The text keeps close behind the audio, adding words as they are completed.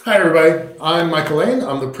Hi, everybody. I'm Michael Lane.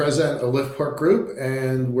 I'm the president of Liftport Group,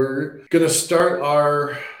 and we're going to start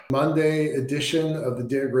our Monday edition of the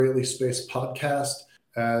Dare Greatly Space podcast.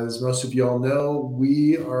 As most of you all know,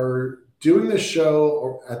 we are doing this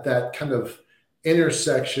show at that kind of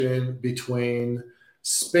intersection between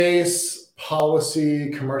space, policy,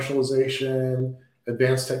 commercialization,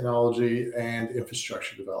 advanced technology, and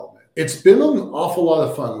infrastructure development. It's been an awful lot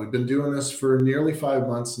of fun. We've been doing this for nearly 5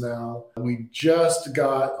 months now. We just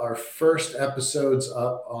got our first episodes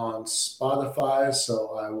up on Spotify,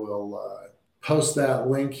 so I will post that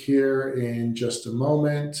link here in just a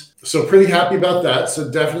moment. So pretty happy about that. So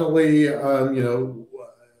definitely,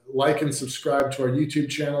 like and subscribe to our YouTube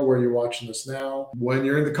channel where you're watching this now. When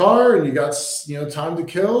you're in the car and you got time to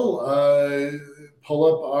kill, pull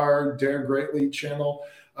up our Dare Greatly channel.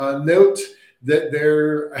 Note that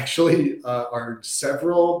there actually are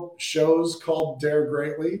several shows called Dare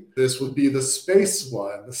Greatly. This would be the space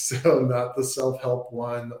one, so not the self-help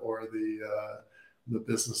one or the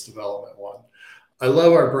business development one. I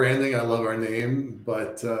love our branding, I love our name,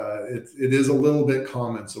 but it is a little bit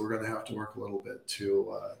common, so we're going to have to work a little bit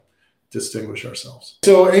to distinguish ourselves.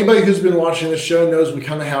 So anybody who's been watching this show knows we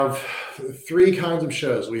kind of have three kinds of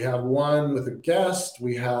shows. We have one with a guest,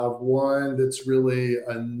 we have one that's really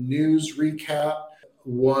a news recap,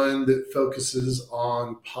 one that focuses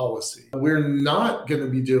on policy. We're not going to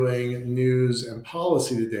be doing news and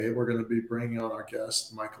policy today. We're going to be bringing on our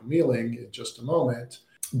guest, Michael Mealing, in just a moment.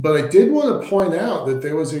 But I did want to point out that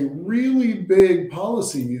there was a really big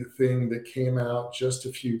policy thing that came out just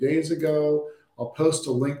a few days ago. I'll post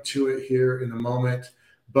a link to it here in a moment,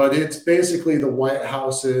 but it's basically the White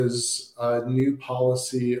House's new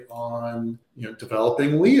policy on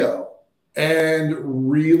developing LEO. And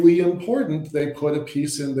really important, they put a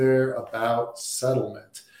piece in there about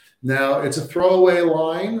settlement. Now, it's a throwaway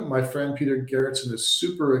line. My friend Peter Gerritsen is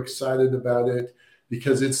super excited about it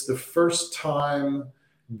because it's the first time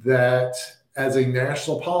that as a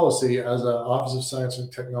national policy, as an Office of Science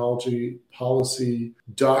and Technology policy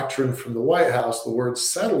doctrine from the White House, the word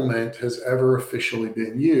settlement has ever officially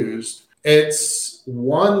been used. It's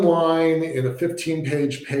one line in a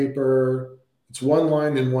 15-page paper. It's one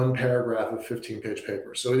line in one paragraph of a 15-page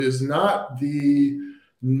paper. So it is not the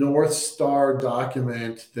North Star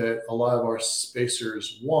document that a lot of our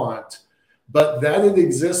spacers want. But that it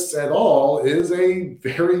exists at all is a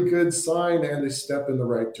very good sign and a step in the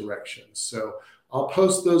right direction. So I'll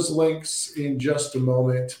post those links in just a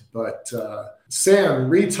moment. But Sam,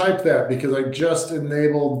 retype that because I just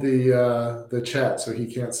enabled the chat, so he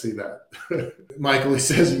can't see that. Michael, he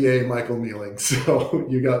says, yay, Michael Mealing. So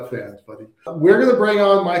you got fans, buddy. We're going to bring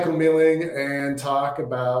on Michael Mealing and talk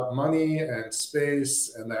about money and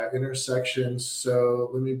space and that intersection. So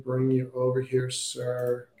let me bring you over here,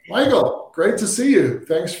 sir. Michael, great to see you.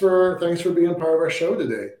 Thanks for being part of our show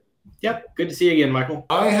today. Yep, good to see you again, Michael.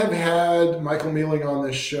 I have had Michael Mealing on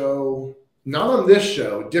this show, not on this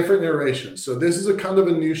show, different iterations. So this is a kind of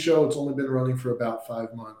a new show. It's only been running for about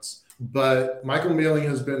 5 months. But Michael Mealing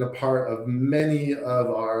has been a part of many of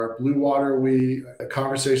our Blue Water Week,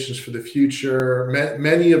 Conversations for the Future,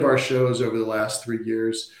 many of our shows over the last 3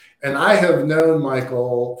 years. And I have known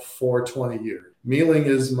Michael for 20 years. Mealing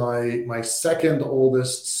is my second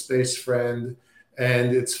oldest space friend.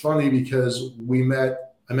 And it's funny because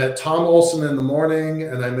I met Tom Olson in the morning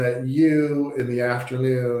and I met you in the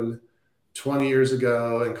afternoon 20 years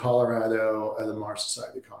ago in Colorado at the Mars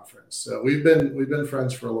Society conference. So we've been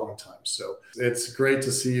friends for a long time. So it's great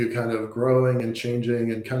to see you kind of growing and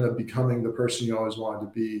changing and kind of becoming the person you always wanted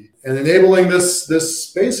to be and enabling this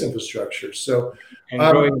space infrastructure. So and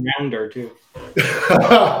growing rounder too.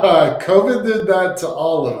 COVID did that to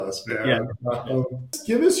all of us, man. Yeah.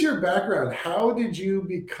 Give us your background. How did you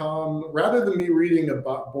become, rather than me reading a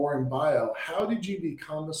boring bio, how did you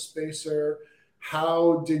become a spacer?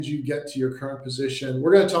 How did you get to your current position?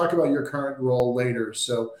 We're going to talk about your current role later.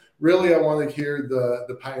 So really, I want to hear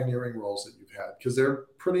the pioneering roles that you've had because they're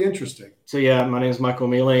pretty interesting. So yeah, my name is Michael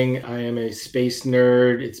Mealing. I am a space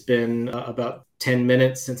nerd. It's been about 10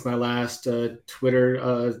 minutes since my last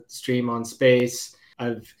Twitter stream on space.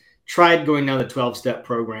 I've tried going down the 12-step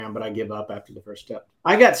program, but I give up after the first step.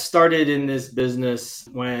 I got started in this business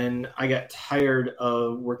when I got tired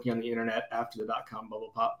of working on the internet after the dot-com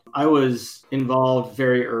bubble popped. I was involved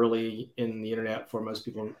very early in the internet before most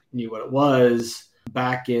people knew what it was.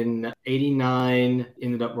 Back in '89,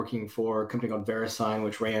 ended up working for a company called VeriSign,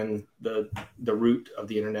 which ran the root of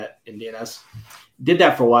the internet in DNS. Did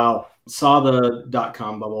that for a while. Saw the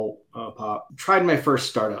dot-com bubble pop. Tried my first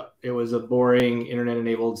startup. It was a boring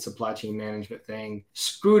internet-enabled supply chain management thing.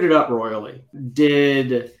 Screwed it up royally.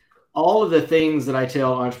 Did all of the things that I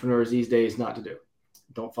tell entrepreneurs these days not to do.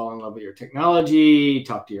 Don't fall in love with your technology,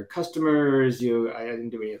 talk to your customers. I didn't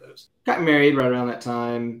do any of those. Got married right around that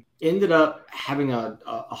time. Ended up having a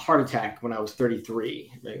heart attack when I was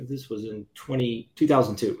 33. This was in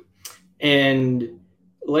 2002. And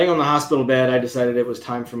laying on the hospital bed, I decided it was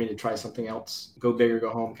time for me to try something else, go big or go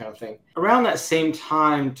home kind of thing. Around that same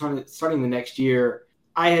time, starting the next year,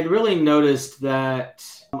 I had really noticed that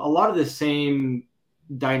a lot of the same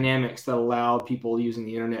dynamics that allowed people using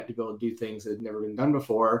the internet to be able to do things that had never been done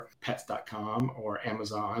before, pets.com or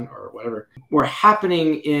Amazon or whatever, were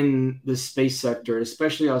happening in the space sector.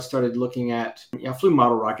 Especially I started looking at, I flew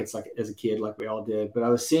model rockets like as a kid, like we all did, but I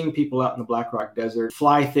was seeing people out in the Black Rock Desert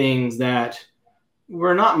fly things that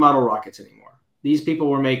were not model rockets anymore. These people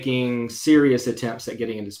were making serious attempts at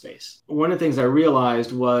getting into space. One of the things I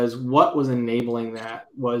realized was what was enabling that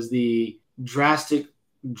was the drastic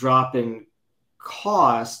drop in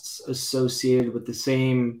costs associated with the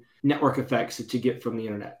same network effects that you get from the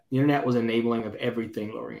internet. The internet was enabling of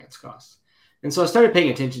everything, lowering its costs. And so I started paying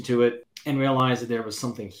attention to it and realized that there was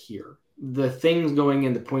something here. The things going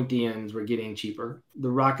in the pointy ends were getting cheaper. The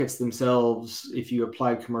rockets themselves, if you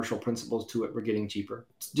applied commercial principles to it, were getting cheaper.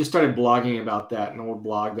 Just started blogging about that, an old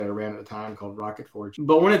blog that I ran at the time called Rocket Forge.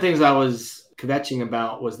 But one of the things I was kvetching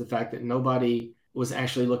about was the fact that nobody was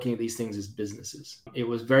actually looking at these things as businesses. It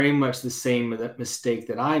was very much the same mistake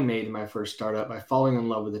that I made in my first startup by falling in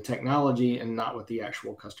love with the technology and not with the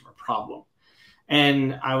actual customer problem.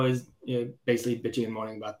 And I was basically bitching and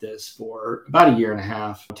moaning about this for about a year and a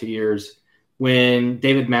half, 2 years, when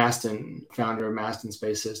David Maston, founder of Maston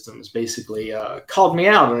Space Systems, basically called me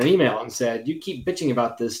out on an email and said, "You keep bitching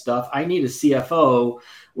about this stuff. I need a CFO.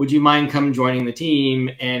 Would you mind come joining the team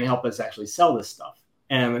and help us actually sell this stuff?"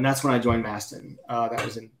 And that's when I joined Maston. That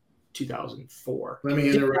was in 2004. Let me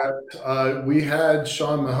interrupt. We had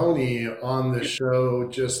Sean Mahoney on the show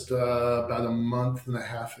just about a month and a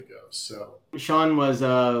half ago. So Sean was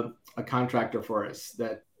a contractor for us.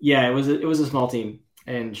 It was a small team.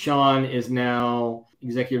 And Sean is now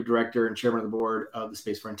executive director and chairman of the board of the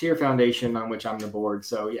Space Frontier Foundation, on which I'm the board.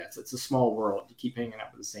 So yes, it's a small world. You keep hanging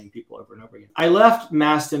out with the same people over and over again. I left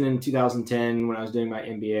Maston in 2010 when I was doing my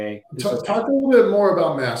MBA. Talk a little bit more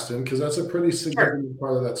about Maston, because that's a pretty significant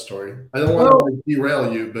part of that story. I don't want to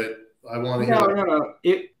derail you, but I want to hear that.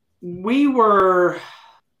 No. We were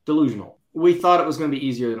delusional. We thought it was going to be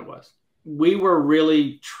easier than it was. We were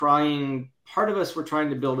really trying. Part of us were trying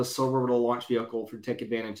to build a suborbital launch vehicle to take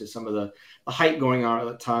advantage of some of the hype going on at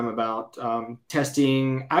the time about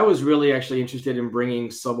testing. I was really actually interested in bringing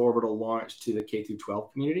suborbital launch to the K through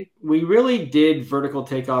 12 community. We really did vertical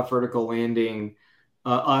takeoff, vertical landing.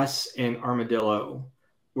 Us and Armadillo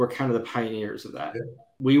were kind of the pioneers of that. Yeah.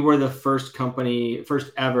 We were the first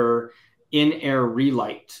ever in-air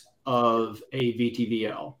relight of a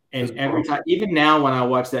VTVL. And every time, even now when I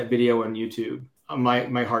watch that video on YouTube,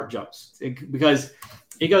 my heart jumps because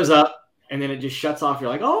it goes up and then it just shuts off. You're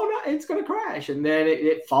like, oh no, it's going to crash. And then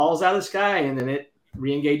it falls out of the sky and then it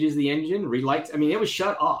re-engages the engine, relights. I mean, it was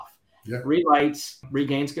shut off. Yeah. Relights,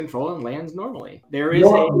 regains control, and lands normally.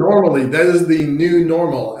 Normally, that is the new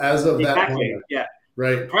normal as of that point. Yeah.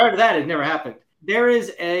 Right. Prior to that, it never happened. There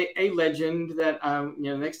is a legend that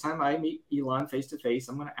next time I meet Elon face to face,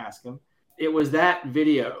 I'm going to ask him. It was that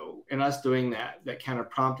video and us doing that kind of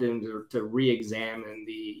prompted him to re-examine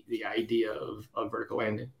the idea of vertical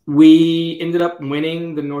landing. We ended up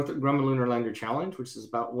winning the Northrop Grumman Lunar Lander Challenge, which is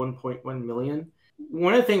about 1.1 million.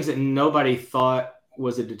 One of the things that nobody thought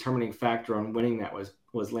was a determining factor on winning that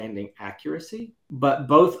was landing accuracy. But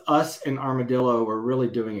both us and Armadillo were really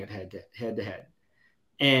doing it head to head.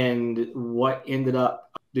 And what ended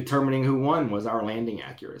up determining who won was our landing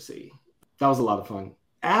accuracy. That was a lot of fun.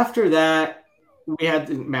 After that,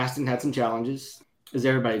 Maston had some challenges, as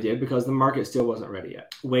everybody did, because the market still wasn't ready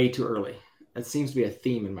yet. Way too early. That seems to be a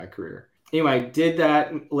theme in my career. Anyway, did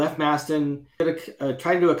that, left Maston,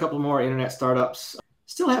 tried to do a couple more internet startups.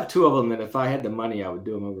 Still have 2 of them that if I had the money, I would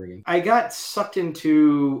do them over again. I got sucked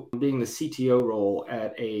into being the CTO role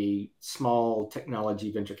at a small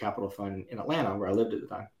technology venture capital fund in Atlanta, where I lived at the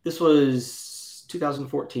time. This was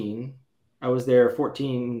 2014. I was there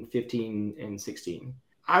 14, 15, and 16.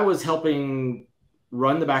 I was helping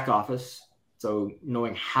run the back office, so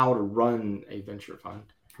knowing how to run a venture fund.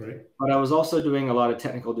 Right. But I was also doing a lot of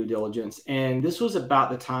technical due diligence. And this was about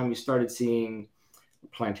the time you started seeing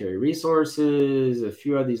Planetary Resources, a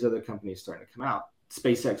few of these other companies starting to come out.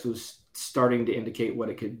 SpaceX was starting to indicate what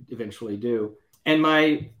it could eventually do. And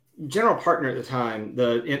my general partner at the time,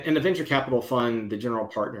 in the venture capital fund, the general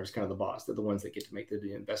partner is kind of the boss. They're the ones that get to make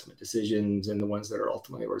the investment decisions and the ones that are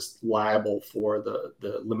ultimately liable for the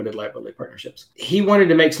limited liability partnerships. He wanted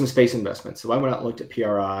to make some space investments. So I went out and looked at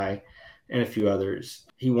PRI and a few others.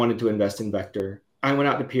 He wanted to invest in Vector. I went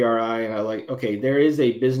out to PRI and I okay, there is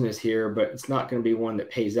a business here, but it's not going to be one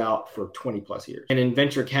that pays out for 20 plus years. And in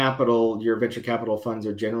venture capital, your venture capital funds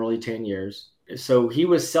are generally 10 years. So he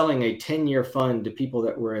was selling a 10-year fund to people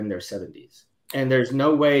that were in their 70s. And there's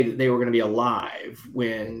no way that they were going to be alive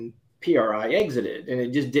when PRI exited. And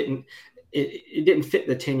it just didn't fit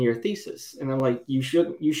the 10-year thesis. And I'm like, you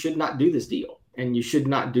should not do this deal. And you should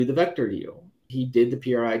not do the Vector deal. He did the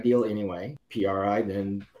PRI deal anyway. PRI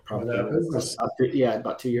then probably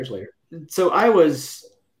about 2 years later. So I was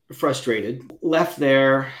frustrated, left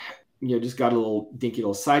there, just got a little dinky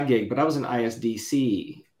little side gig, but I was in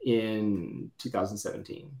ISDC in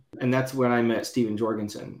 2017. And that's when I met Stephen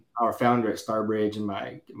Jorgensen, our founder at Starbridge and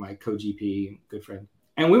my co-GP, good friend.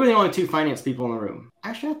 And we were the only two finance people in the room.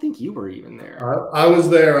 Actually, I think you were even there. I was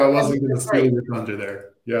there. I wasn't going to steal your thunder there.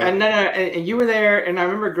 Yeah. And you were there. And I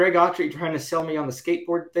remember Greg Autry trying to sell me on the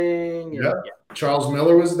skateboard thing. Yeah. Charles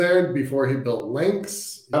Miller was there before he built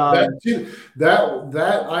Lynx. That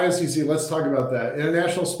ISCC, let's talk about that.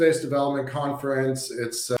 International Space Development Conference.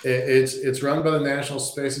 It's run by the National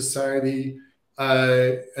Space Society.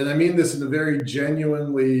 And I mean this in a very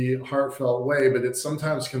genuinely heartfelt way, but it's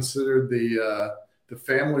sometimes considered the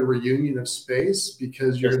family reunion of space,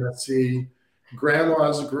 because you're going to see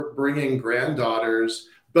grandmas bringing granddaughters,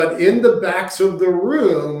 but in the backs of the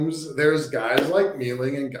rooms, there's guys like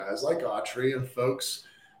Mealing and guys like Autry and folks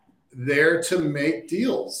there to make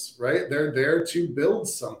deals, right? They're there to build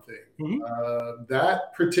something. Mm-hmm.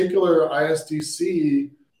 That particular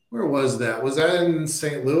ISDC, where was that? Was that in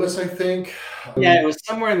St. Louis, I think? Yeah, it was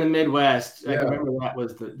somewhere in the Midwest. I remember that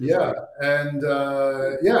was the because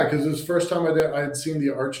it was the first time I'd seen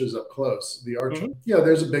the Arches up close. The Arch, mm-hmm.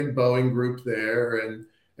 There's a big Boeing group there,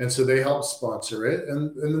 and so they help sponsor it.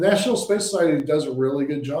 And the National Space Society does a really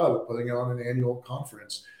good job of putting on an annual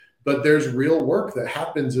conference. But there's real work that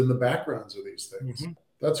happens in the backgrounds of these things. Mm-hmm.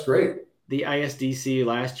 That's great. The ISDC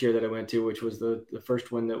last year that I went to, which was the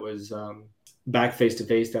first one that was back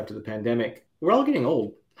face-to-face after the pandemic, we're all getting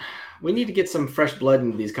old. We need to get some fresh blood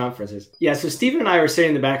into these conferences. Yeah, so Stephen and I were sitting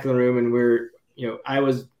in the back of the room, and I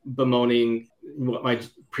was bemoaning what my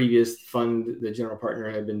previous fund, the general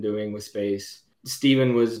partner, had been doing with space.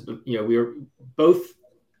 Stephen was, we were both,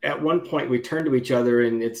 at one point, we turned to each other,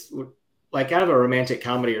 and it's like out of a romantic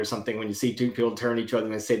comedy or something when you see two people turn to each other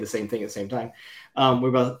and they say the same thing at the same time.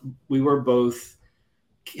 We were both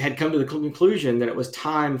had come to the conclusion that it was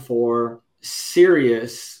time for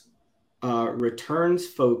serious, returns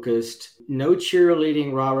focused, no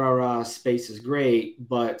cheerleading, rah, rah, rah, space is great,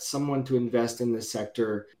 but someone to invest in the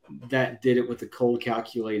sector that did it with a cold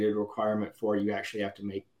calculated requirement for you actually have to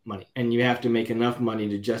make money. And you have to make enough money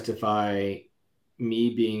to justify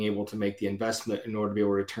me being able to make the investment in order to be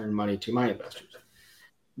able to return money to my investors.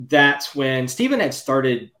 That's when Stephen had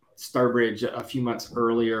started Starbridge a few months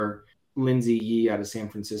earlier. Lindsay Yee out of San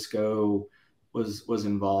Francisco was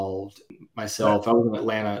involved. Myself, I was in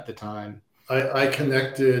Atlanta at the time. I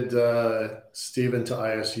connected Stephen to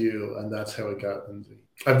ISU, and that's how it got Lindsay.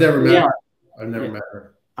 I've never met her. I've never met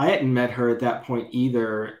her. I hadn't met her at that point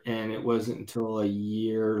either, and it wasn't until a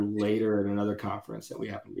year later at another conference that we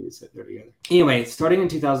happened to sit there together. Anyway, starting in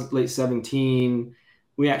 2017,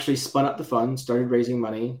 we actually spun up the fund, started raising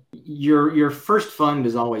money. Your first fund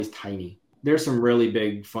is always tiny. There's some really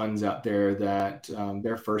big funds out there that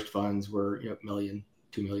their first funds were $1 million,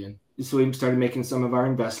 $2 million. So we started making some of our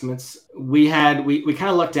investments. We kind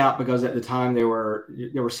of lucked out because at the time there were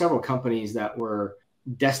several companies that were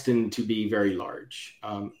destined to be very large.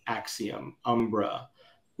 Axiom, Umbra,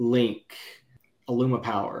 Link, Illuma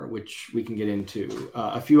Power, which we can get into.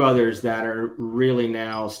 A few others that are really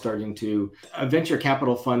now starting to. A venture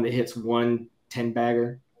capital fund that hits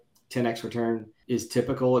 10-bagger, 10x return is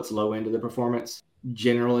typical. It's low end of the performance.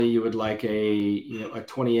 Generally, you would like a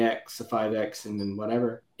 20x, a 5x, and then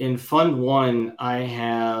whatever. In Fund 1, I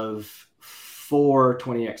have 4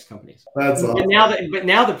 20x companies. That's awesome. But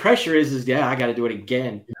now the pressure is I got to do it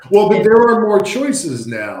again. Well, but there are more choices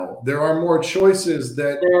now. There are more choices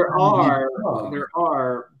that there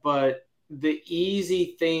are, but the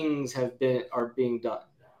easy things are being done.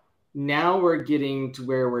 Now we're getting to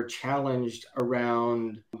where we're challenged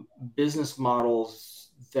around business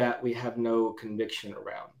models that we have no conviction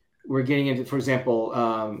around. We're getting into, for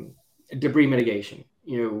example, debris mitigation.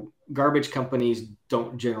 Garbage companies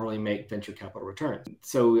don't generally make venture capital returns.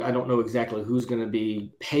 So I don't know exactly who's going to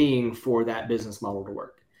be paying for that business model to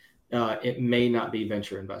work. it may not be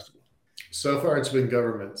venture investable. So far, it's been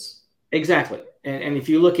governments. Exactly. And if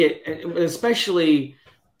you look at, especially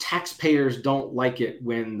taxpayers don't like it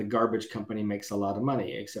when the garbage company makes a lot of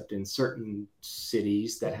money, except in certain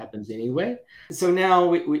cities that happens anyway. So now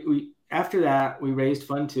we after that, we raised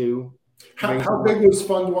Fund 2. How big was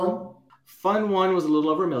Fund 1? Fund 1 was a little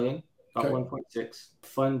over $1 million, about Okay. 1.6.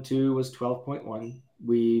 Fund 2 was 12.1.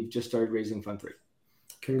 We've just started raising Fund 3.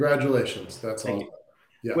 Congratulations. That's Thank awesome. you.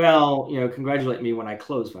 Yeah. Well, congratulate me when I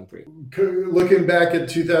close Fund 3. Looking back at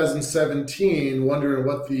 2017, wondering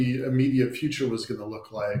what the immediate future was going to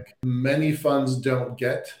look like. Many funds don't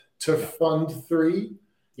get to Fund 3.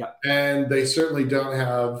 Yep. And they certainly don't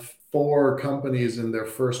have 4 companies in their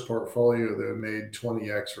first portfolio that have made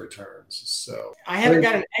 20x returns. So I haven't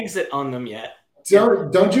got an exit on them yet.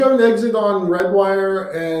 Don't you have an exit on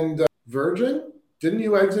Redwire and Virgin? Didn't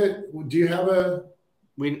you exit? Do you have a...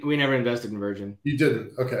 We never invested in Virgin. You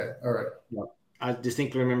didn't? Okay. All right. No. I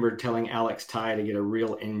distinctly remember telling Alex Ty to get a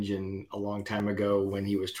real engine a long time ago when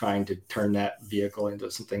he was trying to turn that vehicle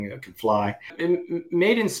into something that could fly.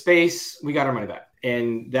 Made in Space, we got our money back.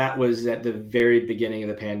 And that was at the very beginning of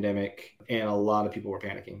the pandemic, and a lot of people were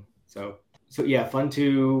panicking. So yeah, Fund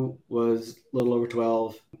 2 was a little over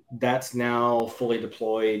 12. That's now fully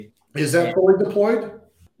deployed. Is that fully deployed?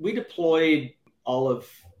 We deployed all of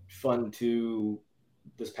Fund 2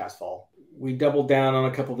 this past fall. We doubled down on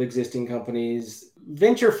a couple of existing companies.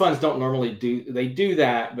 Venture funds don't normally do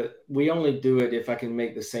that, but we only do it if I can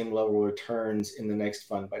make the same level of returns in the next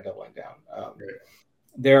fund by doubling down. Right.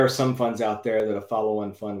 There are some funds out there that a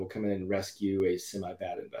follow-on fund will come in and rescue a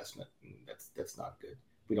semi-bad investment. That's not good.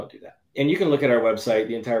 We don't do that. And you can look at our website.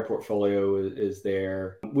 The entire portfolio is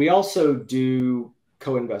there. We also do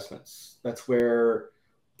co-investments. That's where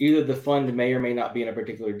either the fund may or may not be in a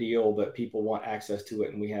particular deal, but people want access to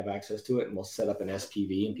it and we have access to it, and we'll set up an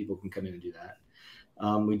SPV and people can come in and do that.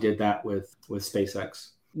 We did that with SpaceX.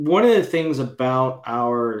 One of the things about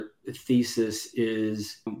our thesis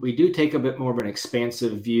is we do take a bit more of an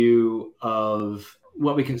expansive view of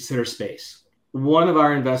what we consider space. One of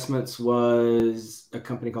our investments was a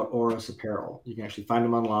company called Oros Apparel. You can actually find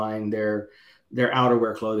them online. Their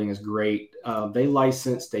outerwear clothing is great. They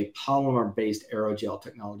licensed a polymer-based aerogel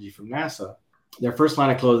technology from NASA. Their first line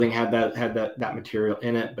of clothing had that material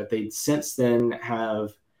in it, but they since then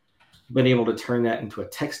have been able to turn that into a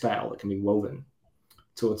textile that can be woven.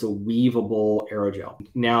 So it's a weavable aerogel.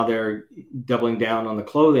 Now they're doubling down on the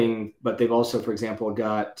clothing, but they've also, for example,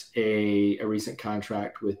 got a recent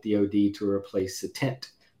contract with DoD to replace the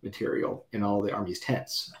tent material in all the Army's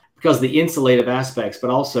tents, because of the insulative aspects.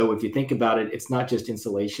 But also, if you think about it, it's not just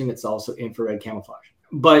insulation, it's also infrared camouflage.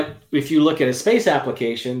 But if you look at a space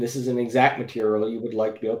application, this is an exact material you would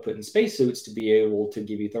like to be able to put in spacesuits to be able to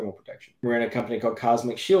give you thermal protection. We're in a company called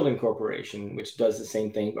Cosmic Shielding Corporation, which does the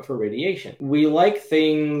same thing, but for radiation. We like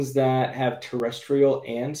things that have terrestrial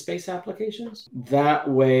and space applications. That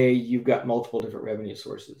way, you've got multiple different revenue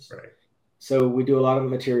sources. Right. So we do a lot of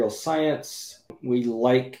material science. We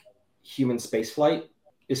like human spaceflight,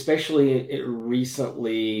 especially it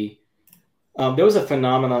recently. There was a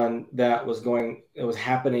phenomenon that was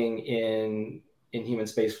happening in human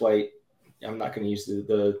spaceflight. I'm not going to use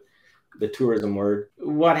the tourism word.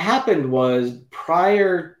 What happened was,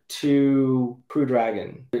 prior to Crew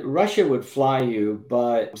Dragon, Russia would fly you,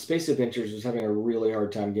 but Space Adventures was having a really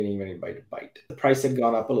hard time getting anybody to bite. The price had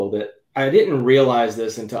gone up a little bit. I didn't realize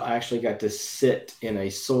this until I actually got to sit in a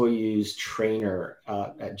Soyuz trainer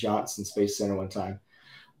at Johnson Space Center one time.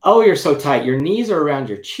 Oh, you're so tight. Your knees are around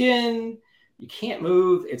your chin. You can't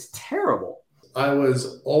move. It's terrible. I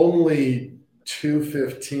was only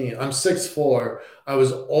 215. I'm 6'4". I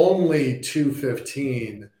was only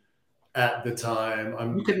 215 at the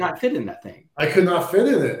time. You could not fit in that thing. I could not fit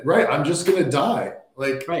in it. Right. I'm just going to die.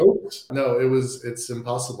 Like, right. No, it's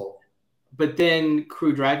impossible. But then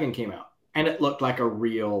Crew Dragon came out and it looked like a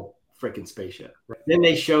real freaking spaceship. Right. Then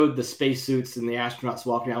they showed the spacesuits and the astronauts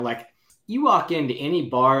walking out. Like, you walk into any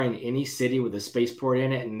bar in any city with a spaceport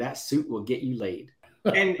in it, and that suit will get you laid.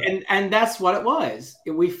 and that's what it was.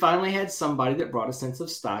 We finally had somebody that brought a sense of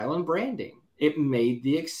style and branding. It made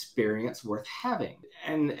the experience worth having.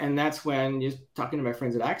 And that's when, you're talking to my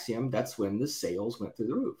friends at Axiom, that's when the sales went through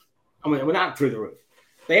the roof. I mean, well, not through the roof.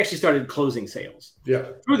 They actually started closing sales. Yeah.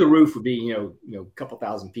 Through the roof would be, a couple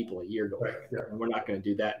thousand people a year going. Right. Yeah. And we're not going to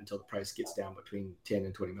do that until the price gets down between 10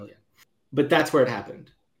 and 20 million. But that's where it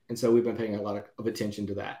happened. And so we've been paying a lot of attention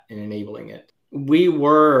to that and enabling it. We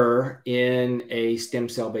were in a stem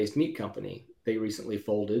cell-based meat company. They recently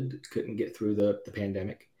folded, couldn't get through the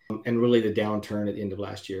pandemic, and really the downturn at the end of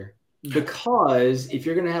last year. Because if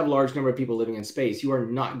you're going to have a large number of people living in space, you are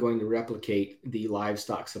not going to replicate the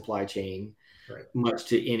livestock supply chain. Right. Much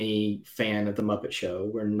to any fan of the Muppet Show,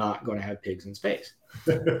 we're not going to have pigs in space.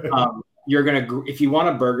 You're going to, if you want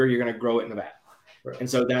a burger, you're going to grow it in a vat. Right. And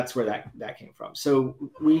so that's where that came from.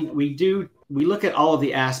 So we look at all of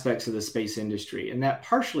the aspects of the space industry, and that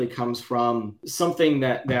partially comes from something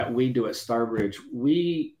that we do at Starbridge.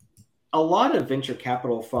 A lot of venture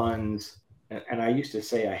capital funds, and I used to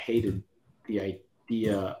say I hated the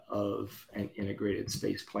idea of an integrated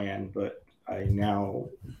space plan, but I now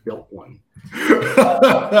built one.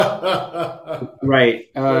 Right.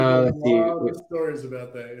 There's a lot of stories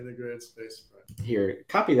about that integrated space plan. Here,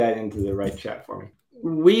 copy that into the right chat for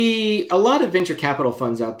me. A lot of venture capital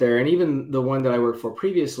funds out there, and even the one that I worked for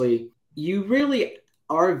previously, you really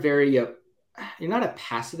are you're not a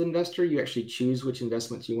passive investor. You actually choose which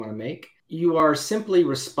investments you want to make. You are simply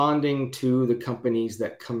responding to the companies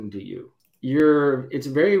that come to you. It's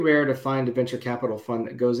very rare to find a venture capital fund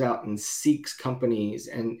that goes out and seeks companies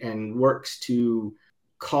and works to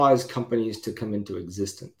cause companies to come into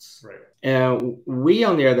existence. Right. And we,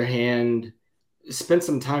 on the other hand, spent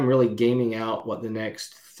some time really gaming out what the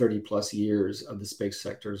next 30 plus years of the space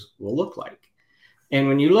sectors will look like. And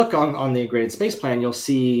when you look on the integrated space plan, you'll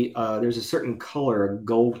see there's a certain color, a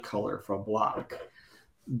gold color for a block.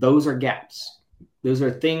 Those are gaps. Those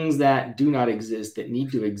are things that do not exist, that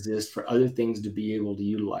need to exist for other things to be able to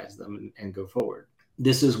utilize them and go forward.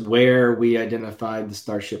 This is where we identified the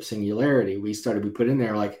Starship Singularity. We put in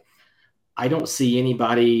there like, I don't see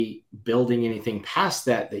anybody building anything past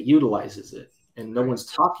that utilizes it. And no one's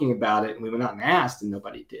talking about it. And we went out and asked and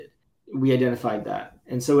nobody did. We identified that.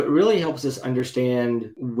 And so it really helps us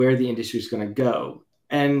understand where the industry is going to go.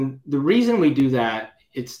 And the reason we do that,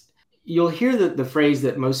 you'll hear the phrase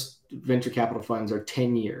that most venture capital funds are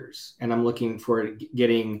 10 years. And I'm looking for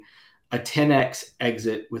getting a 10x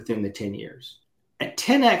exit within the 10 years. At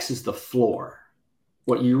 10x is the floor.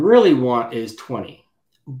 What you really want is 20.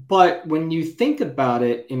 But when you think about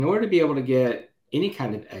it, in order to be able to get any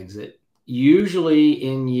kind of exit, usually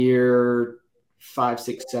in year 5,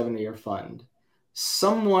 6, 7 of your fund,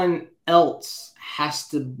 someone else has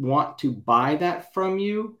to want to buy that from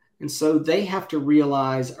you. And so they have to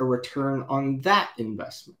realize a return on that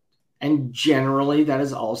investment. And generally that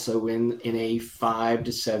is also in a 5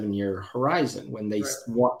 to 7 year horizon when they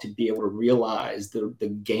want to be able to realize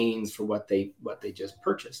the gains for what they just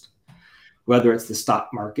purchased, whether it's the stock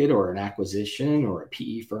market or an acquisition or a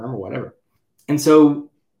PE firm or whatever. And so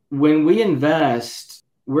when we invest,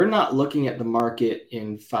 we're not looking at the market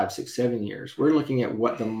in 5, 6, 7 years. We're looking at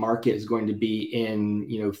what the market is going to be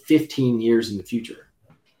in 15 years in the future.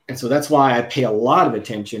 And so that's why I pay a lot of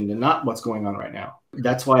attention to not what's going on right now.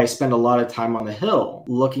 That's why I spend a lot of time on the Hill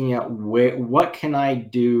looking at what can I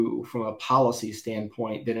do from a policy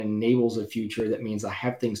standpoint that enables a future that means I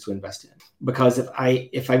have things to invest in. Because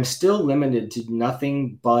if I'm still limited to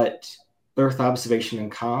nothing but Earth observation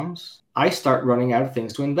and comms, I start running out of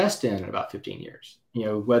things to invest in about 15 years.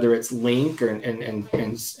 Whether it's Link and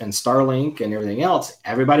Starlink and everything else,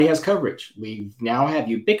 everybody has coverage. We now have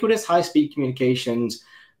ubiquitous high-speed communications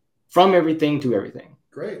from everything to everything.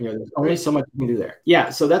 Great. There's only so much you can do there. Yeah,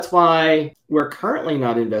 so that's why we're currently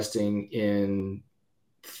not investing in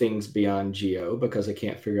things beyond geo because I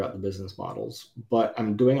can't figure out the business models. But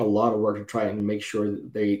I'm doing a lot of work to try and make sure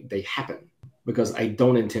that they happen because I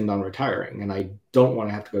don't intend on retiring and I don't want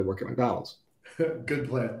to have to go work at McDonald's. Good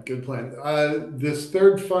plan. Good plan. This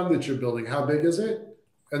third fund that you're building, how big is it?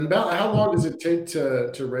 And about how long does it take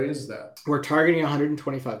to raise that? We're targeting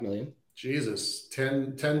 125 million. Jesus,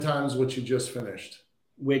 10 times what you just finished.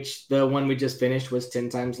 Which the one we just finished was 10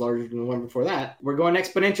 times larger than the one before that. We're going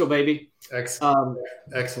exponential, baby.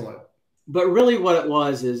 Excellent. But really what it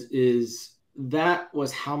was is that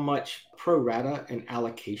was how much pro rata and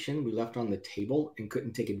allocation we left on the table and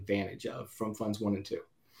couldn't take advantage of from funds 1 and 2.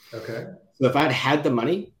 Okay. So if I'd had the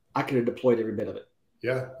money, I could have deployed every bit of it.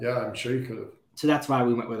 Yeah, I'm sure you could have. So that's why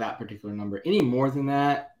we went with that particular number. Any more than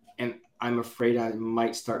that, and I'm afraid I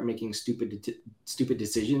might start making stupid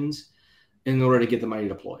decisions in order to get the money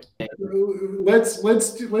deployed. Let's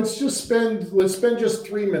just spend just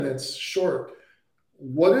 3 minutes short.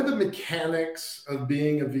 What are the mechanics of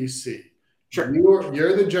being a VC? Sure.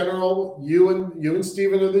 You're the general. You and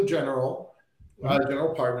Steven are the general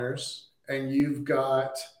partners, and you've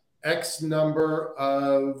got X number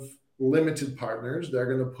of limited partners. They're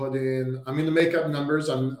going to put in. I'm going to make up numbers.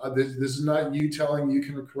 This is not you telling. You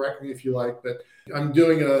can correct me if you like, but I'm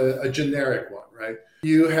doing a generic one, right?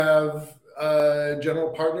 You have general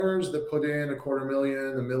partners that put in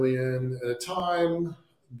 $250,000, $1 million at a time.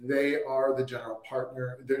 they are the general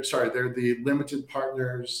partner. They're the limited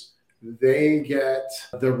partners. They get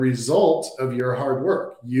the result of your hard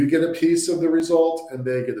work. You get a piece of the result and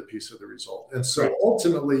they get a piece of the result. And so Right.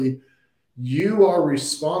 ultimately, you are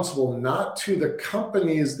responsible not to the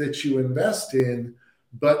companies that you invest in,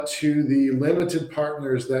 but to the limited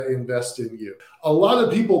partners that invest in you. A lot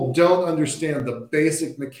of people don't understand the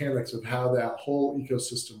basic mechanics of how that whole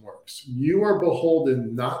ecosystem works. You are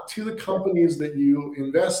beholden not to the companies that you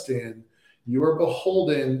invest in, you are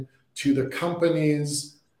beholden to the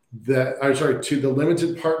companies to the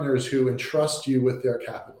limited partners who entrust you with their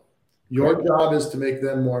capital. Your Correct. job is to make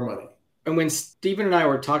them more money. And when Stephen and I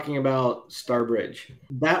were talking about Starbridge,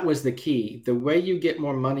 that was the key. The way you get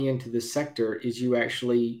more money into this sector is you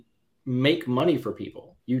actually make money for people.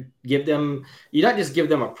 You not just give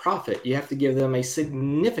them a profit, you have to give them a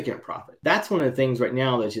significant profit. That's one of the things right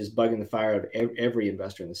now that's just bugging the fire out of every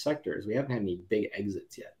investor in the sector is we haven't had any big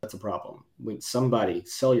exits yet. That's a problem. When somebody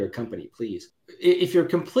sell your company, please. If you're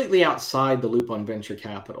completely outside the loop on venture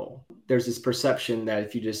capital, there's this perception that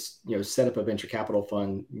if you just set up a venture capital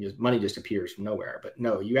fund, money just appears from nowhere. But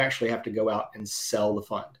no, you actually have to go out and sell the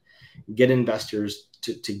fund, get investors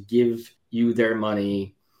to give you their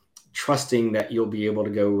money, trusting that you'll be able to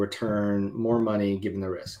go return more money given the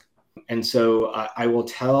risk. And so I will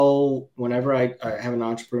tell whenever I have an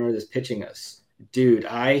entrepreneur that's pitching us, dude,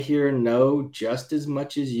 I hear no just as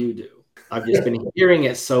much as you do. I've just been hearing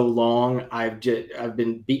it so long. I've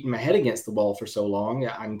been beating my head against the wall for so long.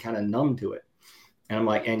 I'm kind of numb to it. And I'm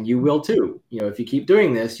like, and you will too. If you keep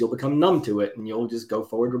doing this, you'll become numb to it and you'll just go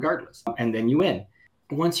forward regardless. And then you win.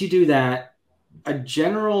 Once you do that, a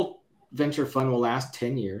general venture fund will last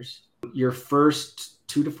 10 years. Your first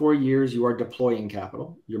 2 to 4 years, you are deploying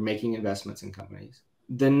capital. You're making investments in companies.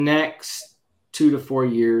 The next 2 to 4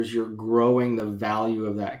 years, you're growing the value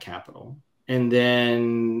of that capital. And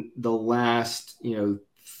then the last,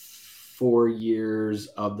 4 years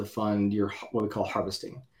of the fund, you're what we call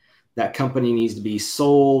harvesting. That company needs to be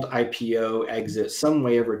sold, IPO, exit, some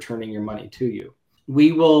way of returning your money to you.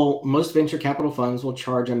 Most venture capital funds will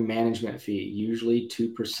charge a management fee, usually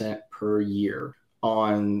 2% per year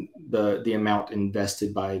on the amount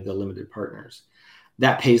invested by the limited partners.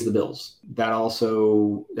 That pays the bills.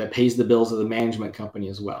 That pays the bills of the management company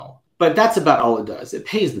as well. But that's about all it does. It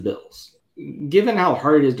pays the bills. Given how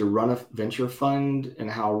hard it is to run a venture fund and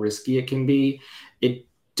how risky it can be, it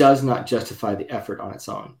does not justify the effort on its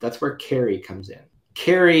own. That's where carry comes in.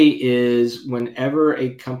 Carry is whenever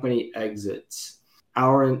a company exits,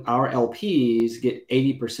 our LPs get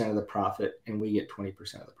 80% of the profit and we get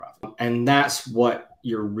 20% of the profit. And that's what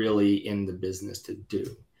you're really in the business to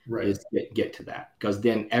do. Right. Is get to that, because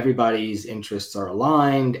then everybody's interests are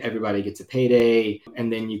aligned, everybody gets a payday,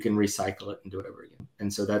 and then you can recycle it and do it over again.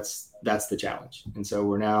 And so that's the challenge. And so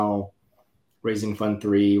we're now raising fund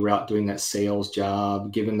 3. We're out doing that sales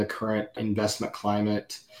job. Given the current investment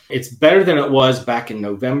climate, it's better than it was back in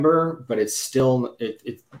November, but it's still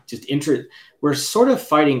it's just interest. We're sort of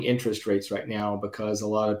fighting interest rates right now because a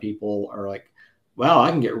lot of people are like, wow,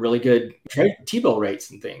 I can get really good T-bill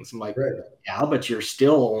rates and things. I'm like, right. Yeah, but you're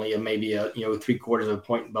still only maybe 3/4 of a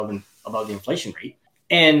point above the inflation rate.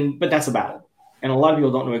 But that's a battle. And a lot of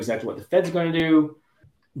people don't know exactly what the Fed's going to do.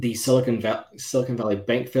 The Silicon Valley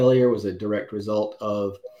Bank failure was a direct result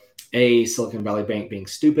of Silicon Valley Bank being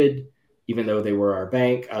stupid, even though they were our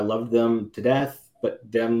bank. I loved them to death, but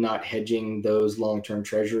them not hedging those long-term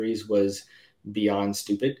treasuries was beyond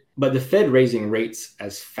stupid. But the Fed raising rates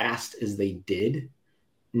as fast as they did,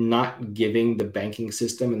 not giving the banking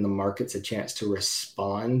system and the markets a chance to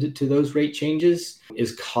respond to those rate changes,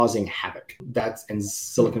 is causing havoc. And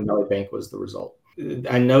Silicon Valley Bank was the result.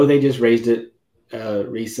 I know they just raised it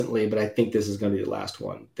recently, but I think this is going to be the last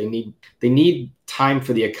one. They need time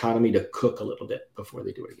for the economy to cook a little bit before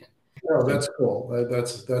they do it again. Oh, that's cool.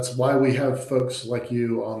 That's why we have folks like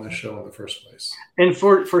you on the show in the first place. And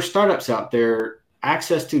for startups out there,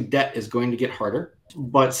 access to debt is going to get harder,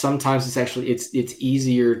 but sometimes it's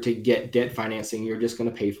easier to get debt financing. You're just going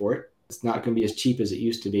to pay for it. It's not going to be as cheap as it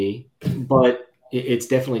used to be, but it's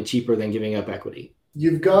definitely cheaper than giving up equity.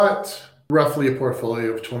 You've got roughly a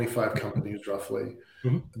portfolio of 25 companies, roughly.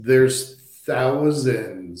 Mm-hmm. There's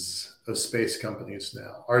thousands of space companies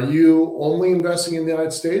now. Are you only investing in the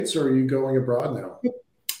United States, or are you going abroad now?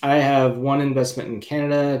 I have 1 investment in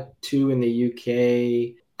Canada, 2 in the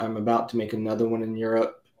UK. I'm about to make another one in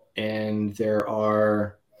Europe, and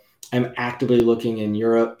I'm actively looking in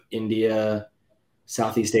Europe, India,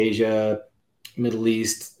 Southeast Asia, Middle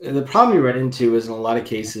East. The problem you run into is in a lot of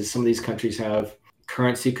cases, some of these countries have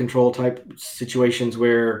currency control type situations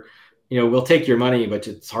where, we'll take your money, but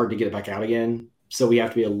it's hard to get it back out again. So we have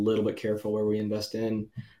to be a little bit careful where we invest in.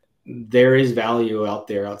 There is value out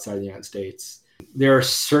there outside the United States. There are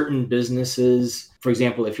certain businesses, for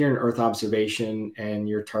example, if you're in Earth observation and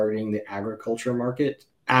you're targeting the agriculture market,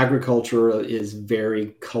 agriculture is very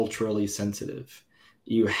culturally sensitive.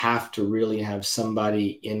 You have to really have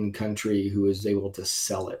somebody in country who is able to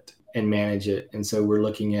sell it and manage it. And so we're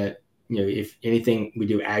looking at, if anything we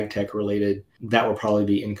do ag tech related, that will probably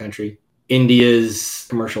be in country. India's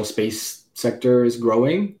commercial space sector is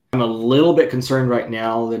growing. I'm a little bit concerned right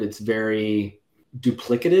now that it's very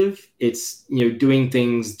duplicative. It's, doing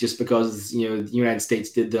things just because, the United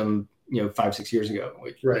States did them, 5-6 years ago.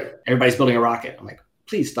 Right. Everybody's building a rocket. I'm like,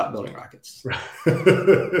 please stop building rockets.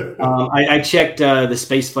 I checked the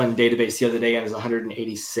Space Fund database the other day, and there's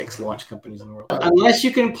 186 launch companies in the world. Unless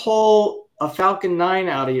you can pull a Falcon 9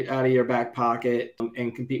 out of your back pocket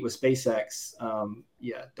and compete with SpaceX,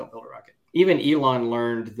 don't build a rocket. Even Elon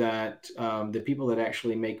learned that the people that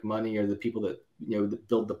actually make money are the people that that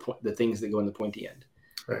build the things that go in the pointy end.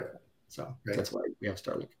 Right. So that's why we have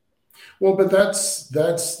Starlink. Well, but that's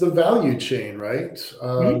the value chain, right?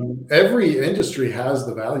 Every industry has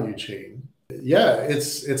the value chain. Yeah,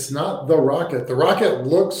 it's not the rocket. The rocket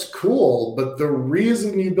looks cool, but the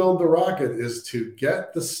reason you build the rocket is to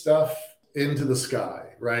get the stuff into the sky,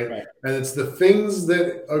 right? And it's the things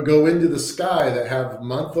that go into the sky that have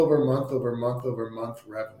month over month over month over month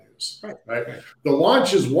revenues, right? The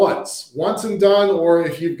launch is once and done, or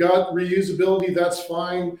if you've got reusability, that's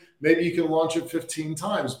fine. Maybe you can launch it 15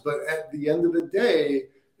 times, but at the end of the day,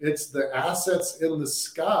 it's the assets in the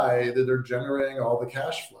sky that are generating all the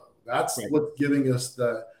cash flow. That's what's giving us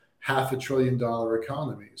the $500 billion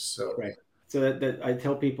economies. So, So that I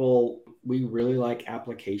tell people, we really like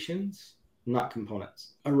applications, not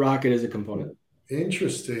components. A rocket is a component.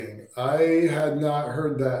 Interesting. I had not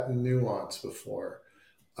heard that nuance before.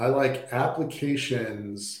 I like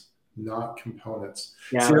applications, not components.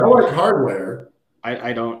 Yeah, see, I like hardware.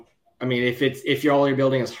 I don't. I mean, if all you're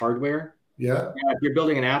building is hardware, yeah. If you're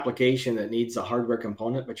building an application that needs a hardware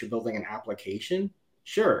component, but you're building an application,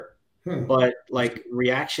 sure. But like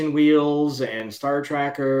reaction wheels and star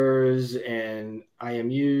trackers and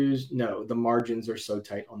IMUs, no, the margins are so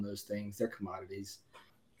tight on those things. They're commodities.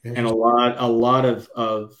 And a lot of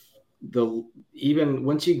the, even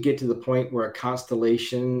once you get to the point where a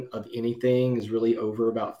constellation of anything is really over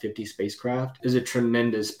about 50 spacecraft, there's a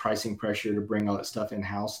tremendous pricing pressure to bring all that stuff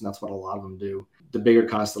in-house. And that's what a lot of them do. The bigger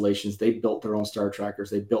constellations, they built their own star trackers.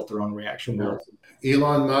 They built their own reaction wheels.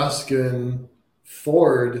 Elon Musk and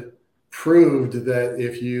Ford proved that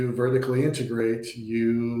if you vertically integrate,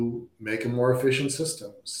 you make a more efficient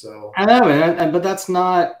system. So I know, but that's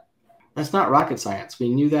not rocket science. We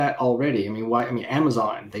knew that already. I mean, why? I mean,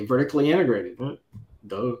 Amazon, they vertically integrated.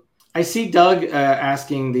 Duh. I see Doug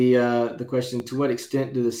asking the question: to what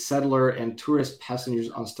extent do the settler and tourist passengers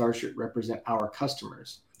on Starship represent our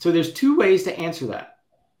customers? So there's two ways to answer that.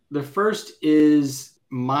 The first is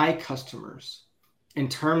my customers. In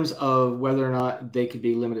terms of whether or not they could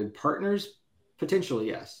be limited partners, potentially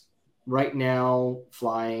yes. Right now,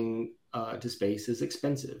 flying to space is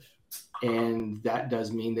expensive. And that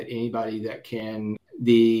does mean that anybody that can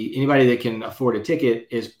afford a ticket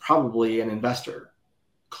is probably an investor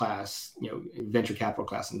class, venture capital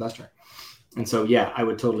class investor. And so, yeah, I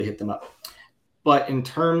would totally hit them up. But in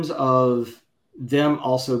terms of them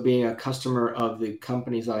also being a customer of the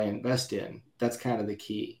companies I invest in, that's kind of the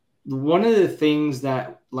key. One of the things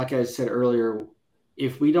that, like I said earlier,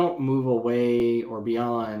 if we don't move away or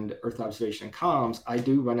beyond Earth observation and comms, I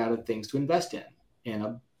do run out of things to invest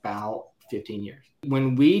in about 15 years.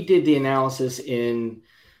 When we did the analysis in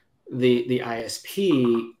the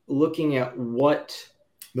ISP, looking at what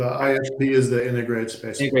the ISP is the integrated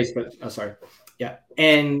space.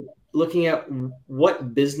 And looking at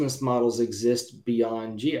what business models exist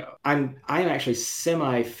beyond geo. I'm actually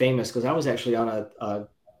semi-famous because I was actually on a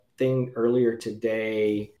thing earlier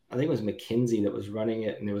today. I think it was McKinsey that was running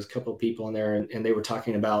it, and there was a couple of people in there, and they were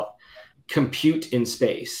talking about compute in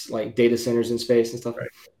space, like data centers in space and stuff.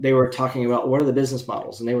 They were talking about what are the business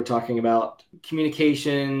models, and they were talking about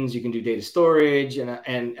communications. You can do data storage, and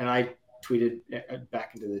I tweeted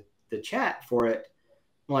back into the chat for it.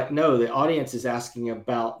 I'm like, no, the audience is asking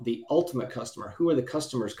about the ultimate customer. Who are the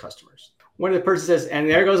customers' customers? One of the person says, and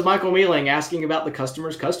there goes Michael Mealing asking about the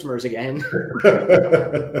customers again.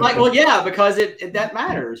 Like, well, yeah, because that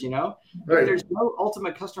matters, If there's no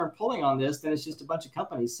ultimate customer pulling on this, then it's just a bunch of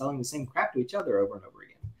companies selling the same crap to each other over and over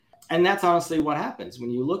again. And that's honestly what happens when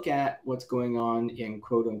you look at what's going on in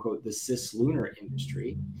quote unquote the cislunar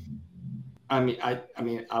industry. I mean,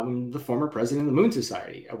 I'm the former president of the Moon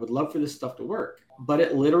Society. I would love for this stuff to work, but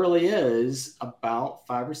it literally is about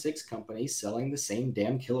 5 or 6 companies selling the same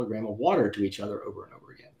damn kilogram of water to each other over and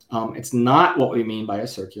over again. It's not what we mean by a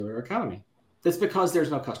circular economy. That's because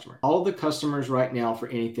there's no customer. All the customers right now for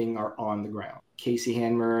anything are on the ground. Casey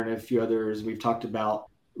Handmer and a few others, we've talked about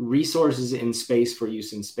resources in space for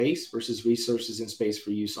use in space versus resources in space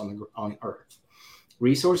for use on Earth.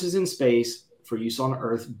 Resources in space for use on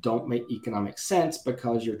Earth don't make economic sense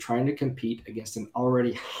because you're trying to compete against an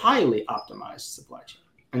already highly optimized supply chain.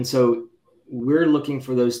 And so we're looking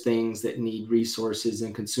for those things that need resources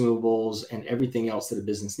and consumables and everything else that a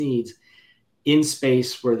business needs in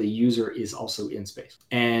space where the user is also in space.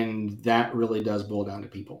 And that really does boil down to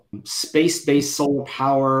people. Space-based solar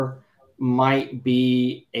power might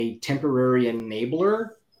be a temporary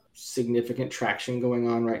enabler. Significant traction going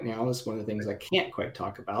on right now. It's one of the things I can't quite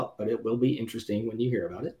talk about, but it will be interesting when you hear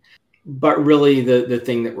about it. But really the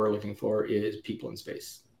thing that we're looking for is people in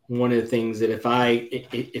space. One of the things that if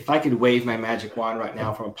I could wave my magic wand right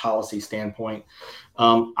now from a policy standpoint,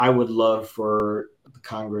 I would love for the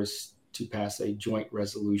Congress to pass a joint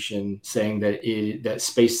resolution saying that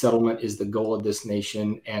space settlement is the goal of this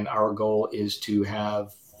nation, and our goal is to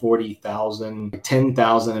have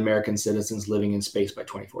 10,000 American citizens living in space by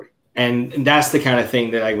 2040. And that's the kind of thing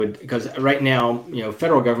that I would, because right now,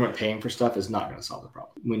 federal government paying for stuff is not going to solve the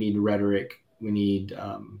problem. We need rhetoric. We need,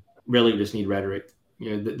 really just need rhetoric.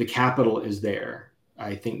 The capital is there.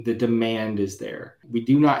 I think the demand is there. We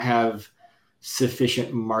do not have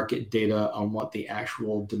sufficient market data on what the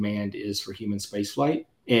actual demand is for human spaceflight.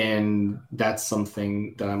 And that's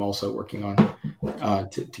something that I'm also working on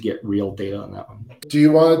to get real data on that one. Do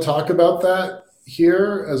you want to talk about that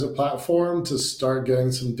here as a platform to start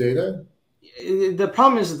getting some data? The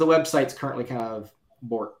problem is that the website's currently kind of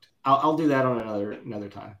borked. I'll do that on another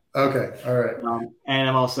time. Okay, all right. And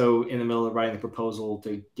I'm also in the middle of writing the proposal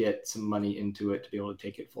to get some money into it to be able to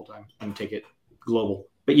take it full time and take it global.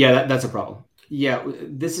 But yeah, that's a problem. Yeah,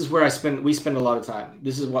 this is where we spend a lot of time.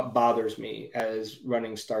 This is what bothers me as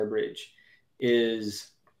running Starbridge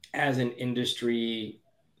is, as an industry,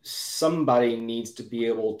 somebody needs to be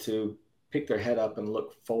able to pick their head up and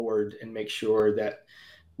look forward and make sure that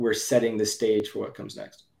we're setting the stage for what comes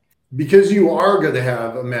next. Because you are going to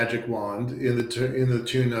have a magic wand in the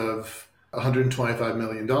tune of $125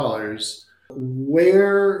 million,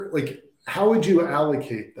 how would you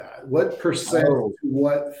allocate that? What percent to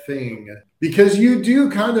what thing? Because you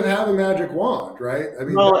do kind of have a magic wand, right? I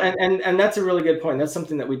mean, and that's a really good point. That's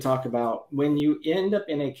something that we talk about. When you end up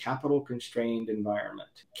in a capital constrained environment,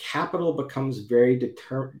 capital becomes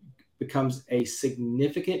becomes a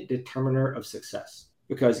significant determiner of success.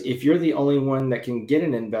 Because if you're the only one that can get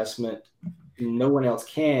an investment, no one else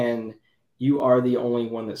can, you are the only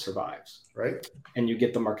one that survives. Right. And you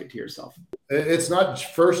get the market to yourself. It's not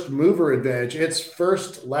first mover advantage. It's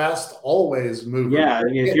first, last, always mover. Yeah.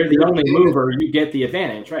 If you're the only mover, you get the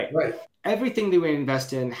advantage. Right. Right. Everything that we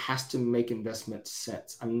invest in has to make investment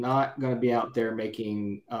sense. I'm not going to be out there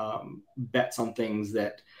making bets on things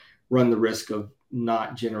that run the risk of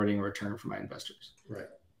not generating a return for my investors. Right.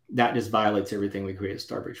 That just violates everything we created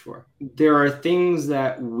Starbridge for. There are things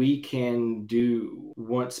that we can do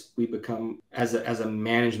once we become, as a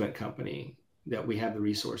management company, that we have the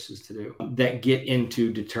resources to do, that get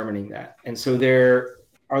into determining that. And so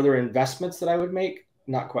are there investments that I would make?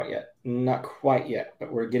 Not quite yet,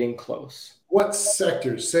 but we're getting close. What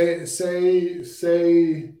sectors? Say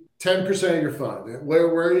 10% of your fund. Where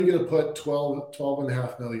are you going to put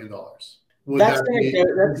 $12.5 million? Would that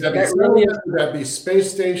be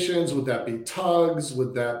space stations? Would that be tugs?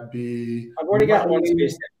 Would that be? I've already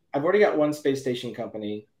got one space station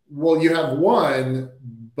company. Well, you have one,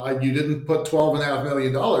 but you didn't put $12.5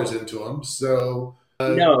 million into them. So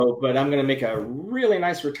no, but I'm going to make a really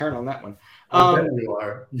nice return on that one. You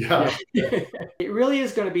are. Yeah. It really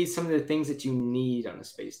is going to be some of the things that you need on a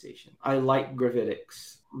space station. I like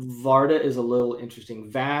gravitics. Varda is a little interesting.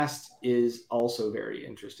 VAST is also very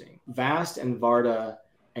interesting. VAST and Varda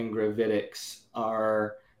and gravitics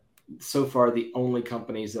are so far the only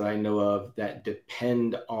companies that I know of that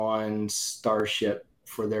depend on Starship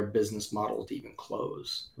for their business model to even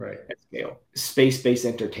close at scale. Space-based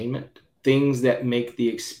entertainment, things that make the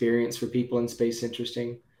experience for people in space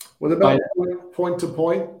interesting. What about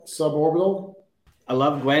point-to-point suborbital? I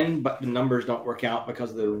love Gwen, but the numbers don't work out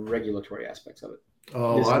because of the regulatory aspects of it.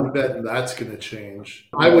 Oh, I'm betting that's going to change.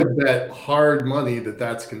 I would bet hard money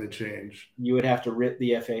that's going to change. You would have to rip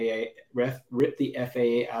the FAA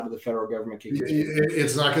out of the federal government.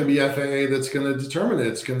 It's not going to be FAA that's going to determine it.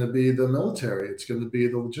 It's going to be the military. It's going to be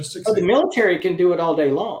the logistics. Oh, the military can do it all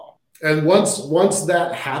day long. And once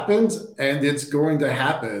that happens, and it's going to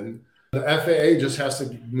happen, The FAA just has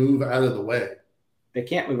to move out of the way. They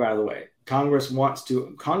can't move out of the way.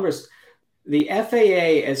 The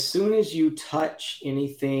FAA, as soon as you touch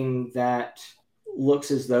anything that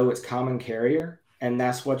looks as though it's common carrier, and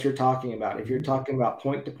that's what you're talking about. If you're talking about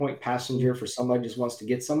point-to-point passenger for somebody who just wants to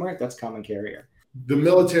get somewhere, that's common carrier. The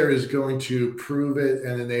military is going to prove it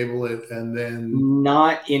and enable it, and then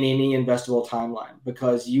not in any investable timeline,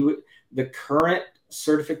 because the current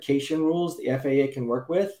certification rules the FAA can work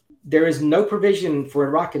with, there is no provision for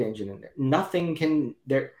a rocket engine in there. Nothing can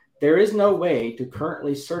there. There is no way to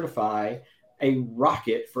currently certify a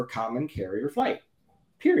rocket for common carrier flight.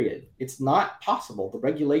 Period. It's not possible. The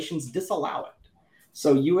regulations disallow it.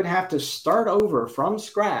 So you would have to start over from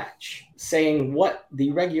scratch, saying what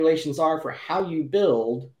the regulations are for how you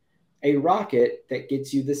build a rocket that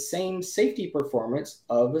gets you the same safety performance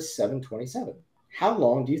of a 727. How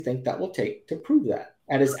long do you think that will take to prove that?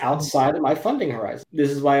 That is outside of my funding horizon.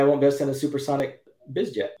 This is why I won't invest in a supersonic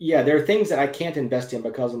bizjet. Yeah, there are things that I can't invest in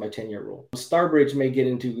because of my 10-year rule. Starbridge may get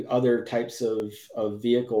into other types of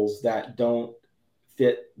vehicles that don't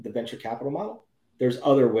fit the venture capital model. There's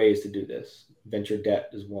other ways to do this. Venture debt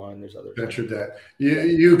is one. There's others. Venture debt.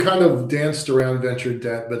 You kind of danced around venture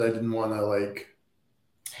debt, but I didn't want to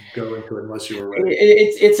go into it unless you were ready.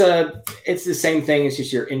 It's the same thing. It's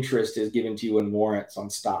just your interest is given to you in warrants on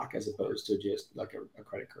stock as opposed to just like a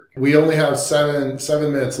credit card. We only have seven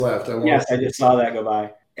minutes left. I just saw that go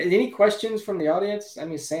by. Any questions from the audience? I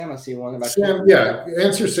mean, Sam, I see one about Sam. Yeah,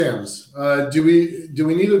 answer Sam's. Do we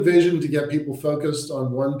need a vision to get people focused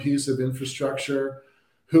on one piece of infrastructure?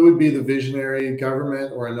 Who would be the visionary,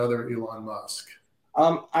 government or another Elon Musk?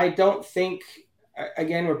 I don't think.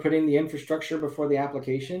 Again, we're putting the infrastructure before the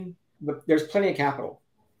application, but there's plenty of capital.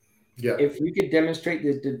 Yeah. If you could demonstrate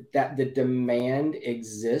that the demand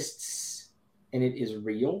exists and it is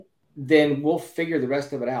real, then we'll figure the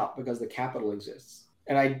rest of it out because the capital exists.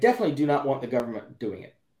 And I definitely do not want the government doing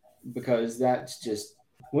it because that's just,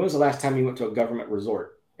 when was the last time you went to a government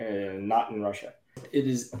resort? Not in Russia. It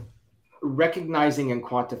is recognizing and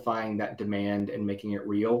quantifying that demand and making it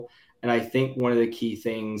real. And I think one of the key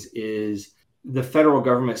things is the federal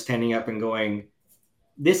government standing up and going,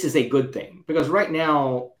 this is a good thing. Because right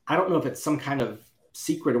now, I don't know if it's some kind of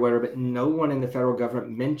secret or whatever, but no one in the federal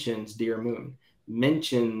government mentions Dear Moon,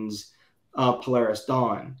 mentions Polaris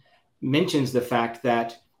Dawn, mentions the fact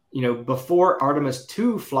that, before Artemis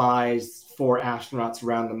 2 flies 4 astronauts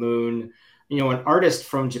around the moon, an artist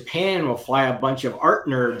from Japan will fly a bunch of art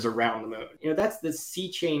nerds around the moon. That's the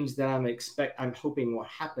sea change that I'm hoping will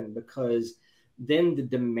happen, because then the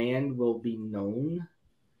demand will be known.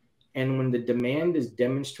 And when the demand is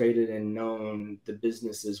demonstrated and known, the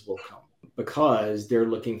businesses will come because they're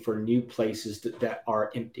looking for new places that are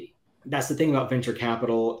empty. That's the thing about venture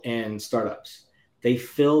capital and startups. They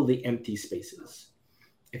fill the empty spaces.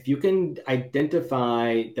 If you can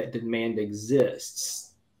identify that demand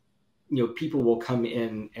exists, people will come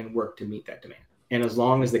in and work to meet that demand. And as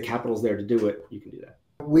long as the capital is there to do it, you can do that.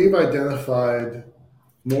 We've identified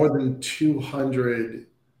more than 200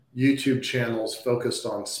 YouTube channels focused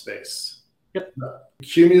on space. Yep.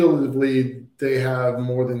 Cumulatively, they have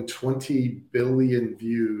more than 20 billion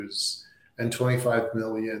views and 25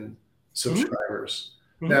 million subscribers.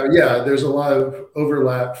 Mm-hmm. Now, yeah, there's a lot of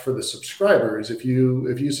overlap for the subscribers. If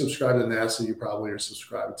you subscribe to NASA, you probably are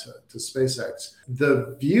subscribed to SpaceX.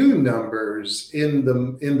 The view numbers in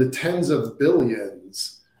the tens of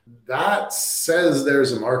billions, that says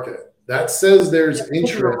there's a market. That says there's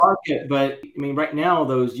interest. Market, but right now,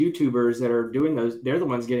 those YouTubers that are doing those, they're the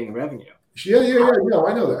ones getting revenue. Yeah. No,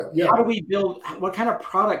 I know that. Yeah. How do we build? What kind of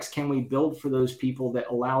products can we build for those people that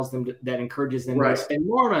allows them that encourages them to spend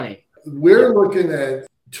more money? We're looking at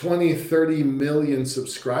 20, 30 million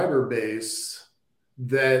subscriber base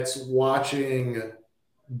that's watching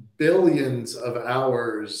billions of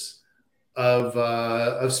hours of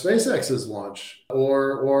SpaceX's launch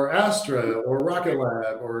or Astra or Rocket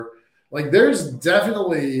Lab or there's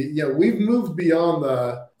definitely, we've moved beyond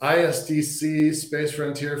the ISDC, Space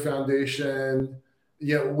Frontier Foundation.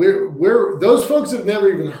 We're those folks have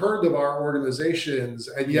never even heard of our organizations,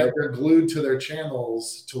 and yet they're glued to their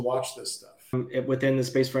channels to watch this stuff. Within the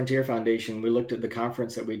Space Frontier Foundation, we looked at the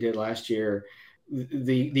conference that we did last year.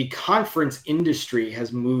 The conference industry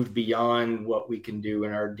has moved beyond what we can do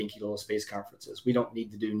in our dinky little space conferences. We don't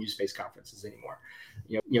need to do new space conferences anymore.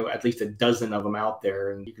 At least a dozen of them out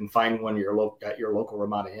there, and you can find one at your local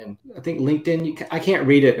Ramada Inn. I think LinkedIn. I can't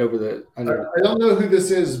read it over the. I don't know who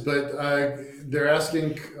this is, but they're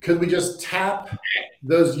asking, could we just tap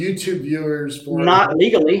those YouTube viewers for? Not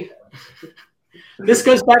legally. This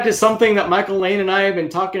goes back to something that Michael Lane and I have been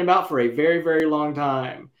talking about for a very, very long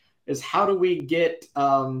time. is how do we get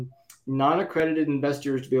non-accredited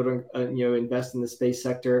investors to be able to invest in the space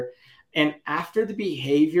sector. And after the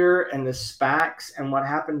behavior and the SPACs and what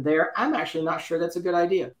happened there, I'm actually not sure that's a good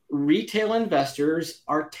idea. Retail investors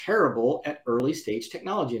are terrible at early stage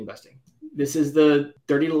technology investing. This is the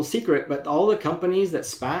dirty little secret, but all the companies that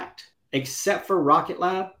SPACed, except for Rocket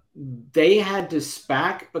Lab, they had to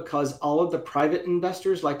SPAC because all of the private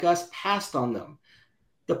investors like us passed on them.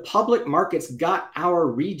 The public markets got our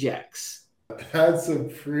rejects. That's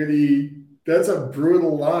a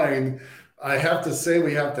brutal line. I have to say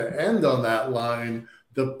we have to end on that line.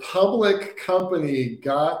 The public company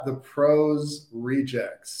got the pros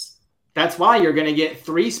rejects. That's why you're going to get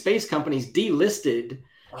 3 space companies delisted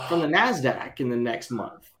from the NASDAQ in the next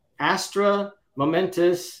month. Astra,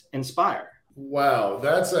 Momentus, and Spire. Wow,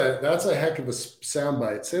 that's a heck of a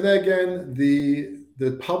soundbite. Say that again.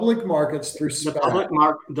 The public markets through SPAC.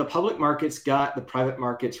 The public markets got the private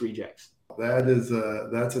markets rejects.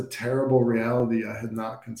 That's a terrible reality I had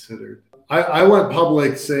not considered. I went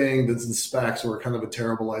public saying that the SPACs were kind of a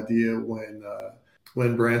terrible idea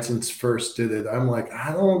when Branson's first did it. I'm like,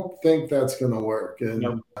 I don't think that's going to work. And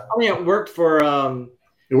I mean, it worked for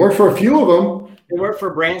it worked for a few of them. It worked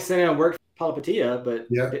for Branson and it worked for Palapatia, but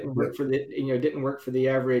it didn't work for didn't work for the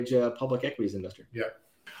average public equities investor. Yeah.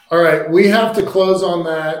 All right, we have to close on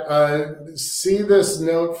that. See this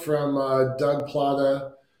note from Doug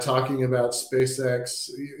Plata talking about SpaceX.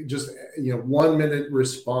 Just 1 minute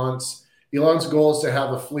response. Elon's goal is to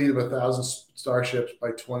have a fleet of 1,000 starships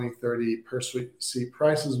by 2030. Per seat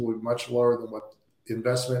prices will be much lower than what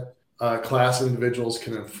investment class individuals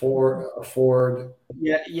can afford.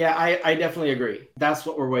 Yeah, I definitely agree. That's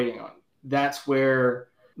what we're waiting on. That's where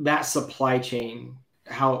that supply chain,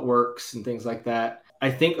 how it works and things like that. I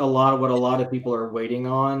think what a lot of people are waiting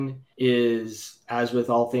on is, as with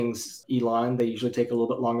all things Elon, they usually take a little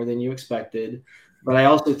bit longer than you expected. But I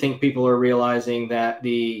also think people are realizing that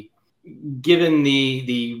given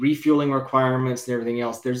the refueling requirements and everything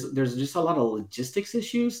else, there's just a lot of logistics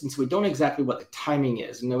issues, and so we don't exactly what the timing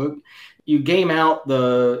is. You game out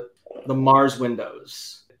the Mars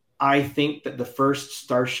windows. I think that the first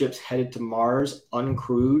starships headed to Mars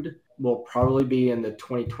uncrewed will probably be in the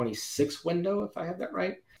 2026 window, if I have that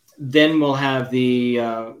right. Then we'll have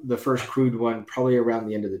the first crewed one probably around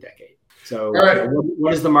the end of the decade. So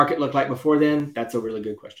what does the market look like before then? That's a really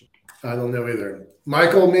good question. I don't know either.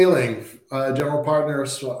 Michael Mealing, general partner of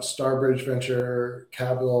Starbridge Venture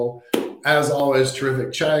Capital. As always,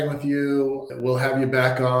 terrific chatting with you. We'll have you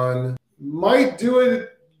back on. Might do it.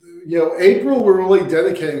 April, we're really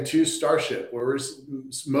dedicating to Starship, where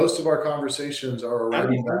most of our conversations are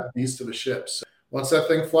around that beast of a ship. So once that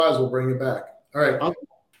thing flies, we'll bring it back. All right.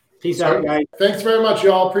 Peace out, guys. Thanks very much,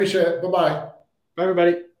 y'all. Appreciate it. Bye-bye. Bye,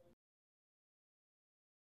 everybody.